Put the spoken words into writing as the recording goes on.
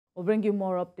We'll bring you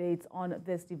more updates on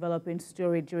this developing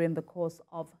story during the course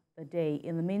of the day.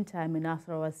 In the meantime, in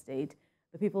Nasarawa State,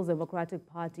 the People's Democratic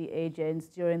Party agents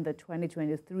during the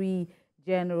 2023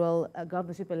 general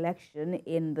governorship election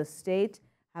in the state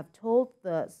have told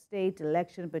the State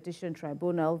Election Petition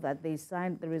Tribunal that they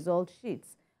signed the result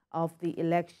sheets of the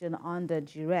election under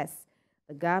duress.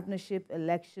 The Governorship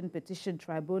Election Petition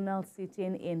Tribunal,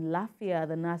 sitting in Lafia,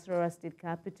 the Nasarawa State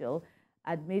capital,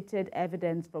 admitted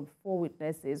evidence from 4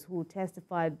 witnesses who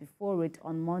testified before it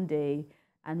on Monday,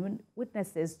 and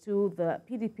witnesses to the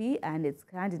PDP and its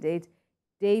candidate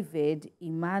David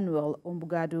Emmanuel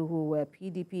Ombugadu, who were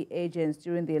PDP agents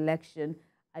during the election,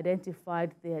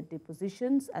 identified their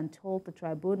depositions and told the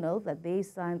tribunal that they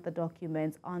signed the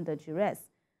documents under duress.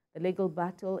 The legal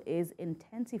battle is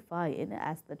intensifying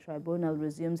as the tribunal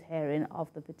resumes hearing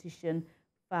of the petition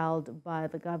filed by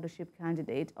the governorship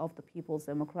candidate of the People's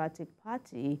Democratic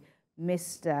Party,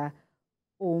 Mr.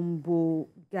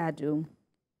 Ombugadu.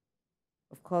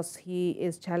 Of course, he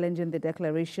is challenging the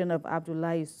declaration of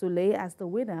Abdullahi Sule as the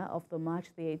winner of the March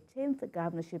the 18th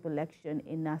governorship election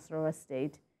in Nasarawa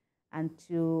State. And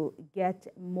to get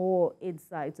more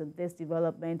insights on this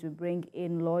development, we bring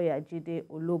in lawyer Jide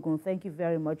Ologun. Thank you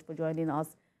very much for joining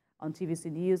us on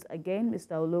TVC News. Again,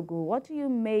 Mr. Ologun, what do you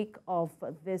make of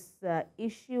this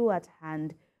issue at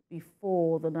hand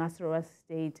before the Nasarawa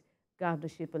State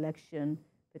Governorship Election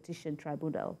Petition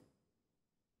Tribunal?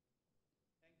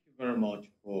 Thank you very much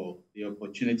for the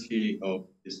opportunity of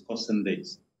discussing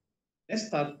this. Let's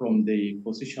start from the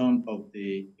position of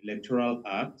the Electoral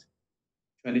Act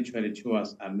 2022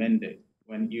 as amended.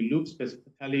 When you look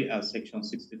specifically at Section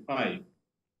 65,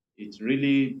 it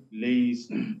really lays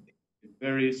a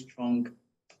very strong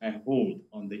hold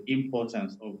on the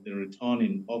importance of the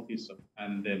returning officer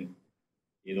and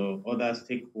other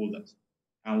stakeholders.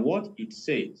 And what it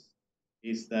says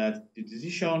is that the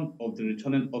decision of the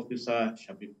returning officer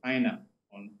shall be final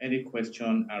on any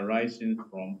question arising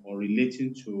from or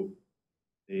relating to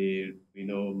the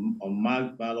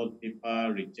unmarked ballot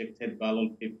paper, rejected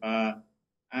ballot paper,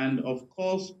 and of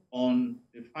course on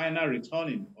the final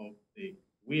returning of the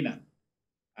winner.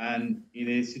 And in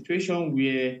a situation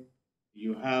where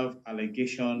you have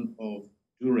allegation of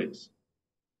duress,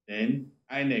 then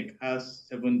INEC has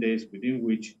 7 days within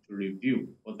which to review.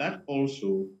 But that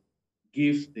also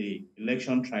gives the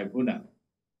election tribunal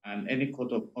and any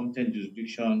court of competent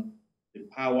jurisdiction the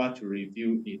power to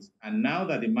review it. And now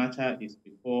that the matter is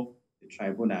before the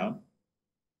tribunal,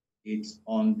 it's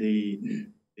on the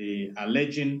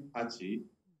alleging party,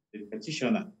 the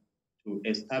petitioner, to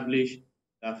establish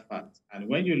that fact. And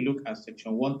when you look at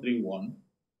Section 131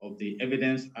 of the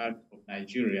Evidence Act of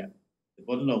Nigeria, the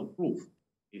burden of proof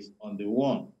is on the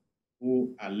one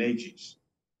who alleges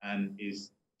and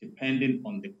is depending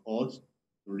on the court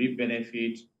to reap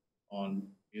benefit on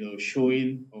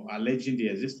showing or alleging the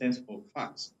existence of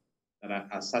facts that are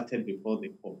asserted before the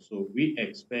court. So we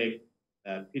expect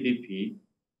that PDP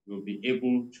will be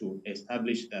able to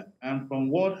establish that. And from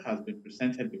what has been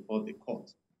presented before the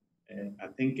court, I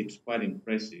think it's quite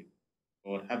impressive.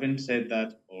 But having said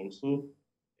that, also,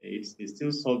 it's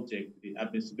still subject to the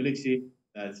admissibility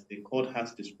that the court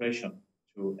has discretion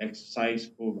to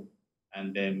exercise over.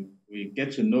 And then we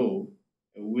get to know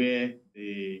where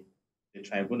the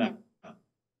tribunal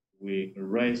will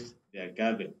rest their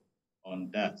gavel on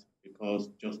that, because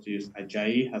Justice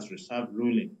Ajayi has reserved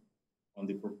ruling on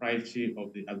the propriety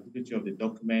of the availability of the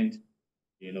document,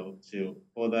 to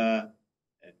further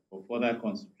for further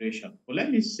consideration. But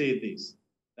let me say this,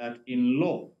 that in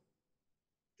law,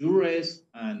 duress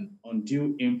and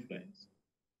undue influence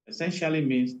essentially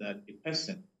means that a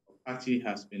person or party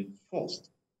has been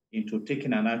forced into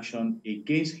taking an action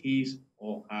against his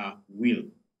or her will.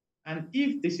 And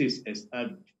if this is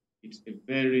established, it's a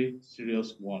very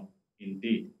serious one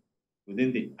indeed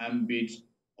within the ambit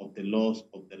of the laws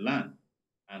of the land.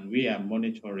 And we are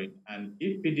monitoring. And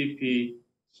if PDP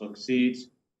succeeds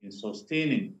in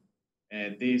sustaining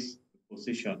this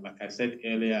position, like I said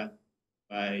earlier,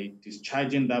 by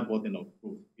discharging that burden of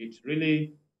proof, it's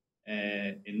really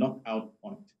a knockout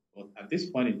point. But at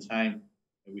this point in time,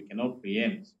 we cannot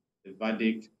preempt the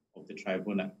verdict of the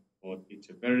tribunal. But it's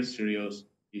a very serious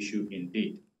issue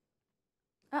indeed.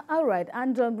 All right.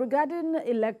 And regarding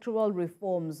electoral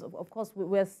reforms, of course,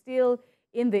 we're still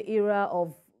in the era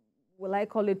of, will I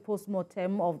call it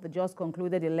post-mortem of the just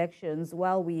concluded elections,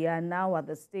 while we are now at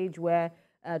the stage where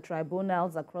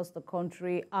tribunals across the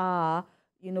country are,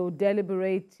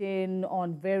 deliberating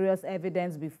on various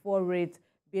evidence before it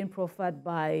being proffered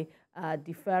by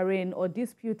differing or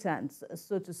disputants,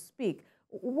 so to speak.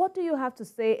 What do you have to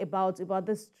say about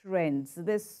this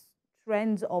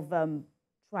trend of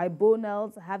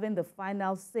tribunals having the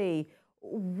final say.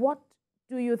 What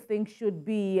do you think should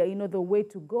be, the way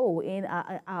to go in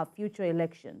our future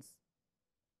elections?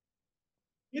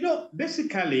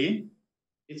 Basically,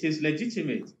 it is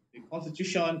legitimate. The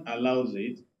Constitution allows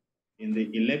it in the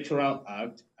Electoral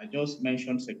Act. I just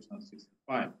mentioned Section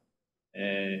 65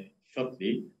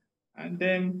 shortly. And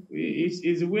then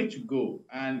it's a way to go.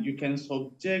 And you can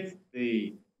subject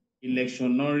the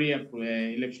electioneering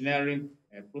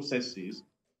processes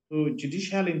to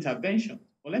judicial intervention.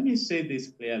 But let me say this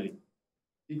clearly.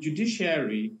 The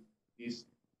judiciary is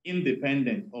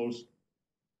independent also.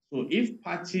 So if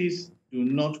parties do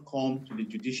not come to the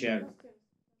judiciary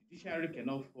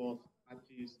cannot force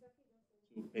parties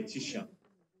to petition.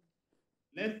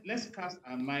 Let's cast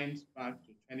our minds back to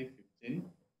 2015,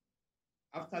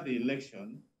 after the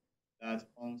election, that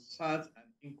unsat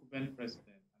an incumbent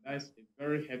president, and that's a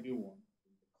very heavy one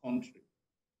in the country.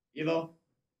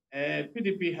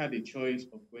 PDP had a choice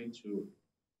of going to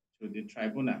the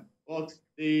tribunal, but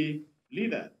the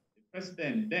leader, the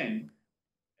president then,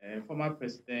 former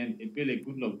President Ebele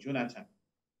Goodluck Jonathan,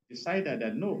 decided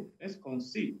that no, let's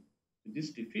concede to this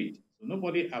defeat. So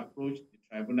nobody approached the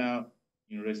tribunal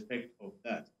in respect of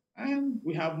that. And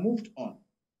we have moved on.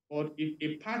 But if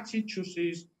a party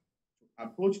chooses to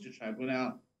approach the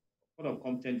tribunal, court of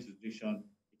competent jurisdiction,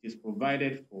 it is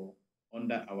provided for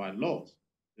under our laws.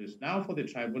 So it's now for the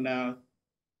tribunal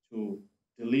to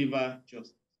deliver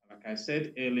justice. Like I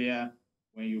said earlier,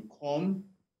 when you come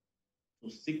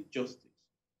to seek justice,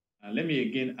 let me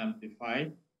again amplify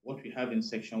what we have in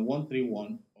Section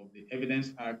 131 of the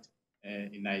Evidence Act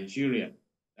in Nigeria,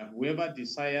 that whoever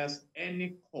desires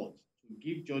any court to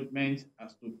give judgment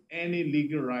as to any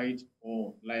legal right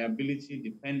or liability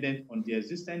dependent on the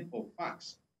existence of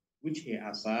facts which he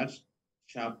asserts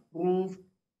shall prove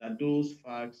that those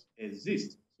facts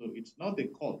exist. So it's not the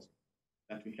court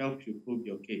that will help you prove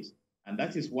your case. And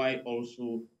that is why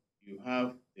also you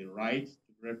have the right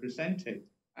to be represented.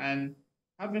 And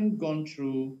having gone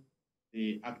through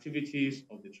the activities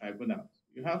of the tribunals,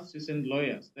 you have seasoned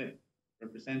lawyers there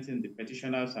representing the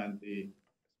petitioners and the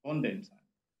respondents.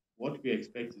 What we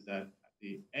expect is that at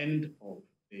the end of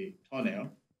the tunnel,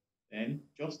 then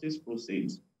justice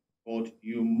proceeds, but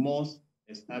you must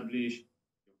establish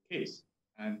your case.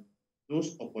 And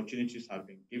those opportunities have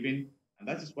been given, and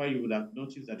that is why you would have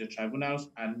noticed that the tribunals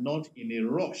are not in a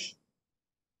rush,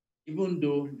 even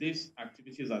though these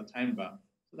activities are time-bound,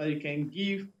 so that you can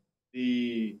give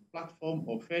the platform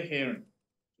of fair hearing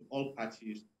to all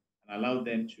parties and allow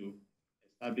them to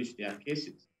establish their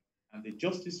cases. And the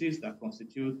justices that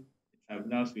constitute the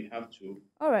tribunals, we have to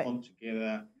come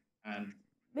together and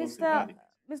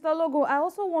Mr. Ologun, I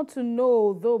also want to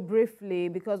know, though briefly,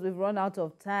 because we've run out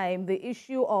of time, the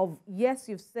issue of, yes,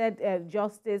 you've said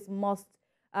justice must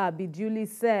be duly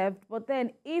served, but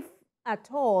then if at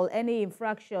all any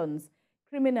infractions,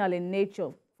 criminal in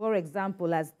nature, for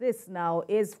example, as this now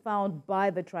is found by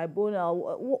the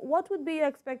tribunal, what would be your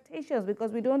expectations?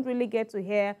 Because we don't really get to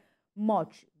hear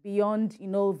much beyond,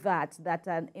 that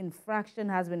an infraction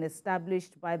has been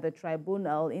established by the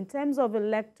tribunal in terms of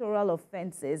electoral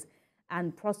offenses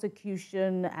and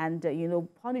prosecution and,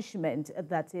 punishment.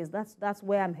 That's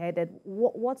where I'm headed.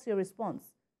 What's your response?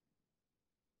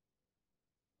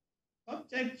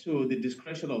 Subject to the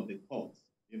discretion of the court.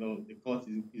 The court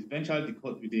is eventually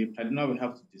the tribunal will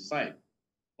have to decide.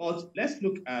 But let's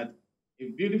look at a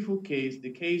beautiful case,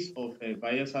 the case of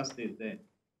Bayelsa State then,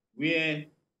 where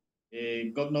a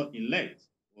governor-elect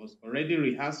was already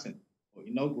rehearsing for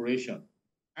inauguration,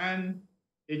 and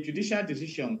a judicial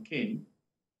decision came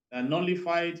that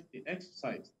nullified the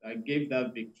exercise that gave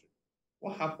that victory.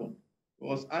 What happened? He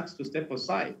was asked to step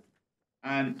aside,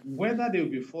 and whether they will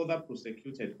be further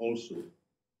prosecuted also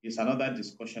is another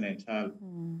discussion entirely.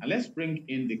 And let's bring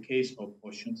in the case of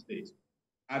Osun State.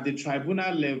 At the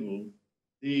tribunal level,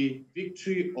 the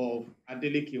victory of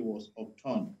Adeleke was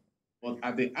overturned, but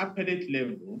at the appellate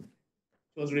level,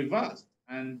 it was reversed,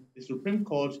 and the Supreme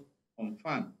Court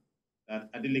confirmed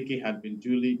that Adeleke had been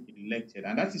duly elected.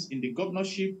 And that is in the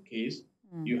governorship case.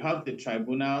 You have the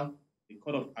tribunal, the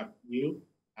Court of Appeal,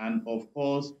 and of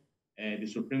course, the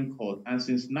Supreme Court. And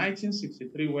since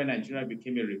 1963, when Nigeria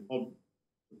became a republic,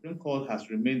 the Supreme Court has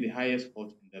remained the highest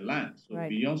court in the land. So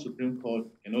beyond Supreme Court,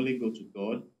 you can only go to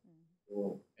God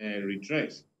for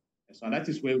redress. And so that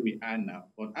is where we are now.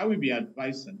 But I will be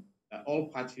advising that all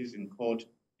parties in court,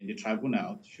 in the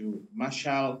tribunal, should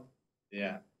marshal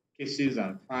their cases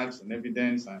and facts and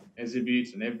evidence and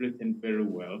exhibits and everything very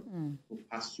well to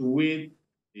persuade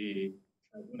the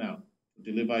tribunal to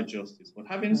deliver justice. But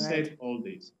having said all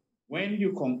this, when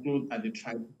you conclude at the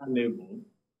tribunal level,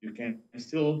 you can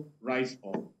still rise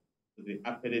up to the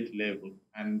appellate level.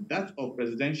 And that of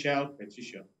presidential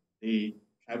petition, the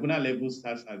tribunal level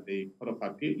starts at the Court of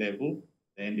Appeal level,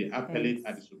 then the appellate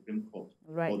at the Supreme Court.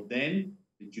 Right. But then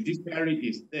the judiciary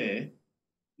is there,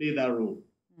 play that role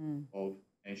of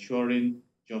ensuring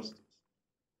justice.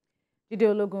 Jide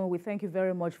Ologun, we thank you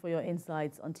very much for your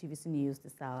insights on TVC News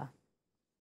this hour.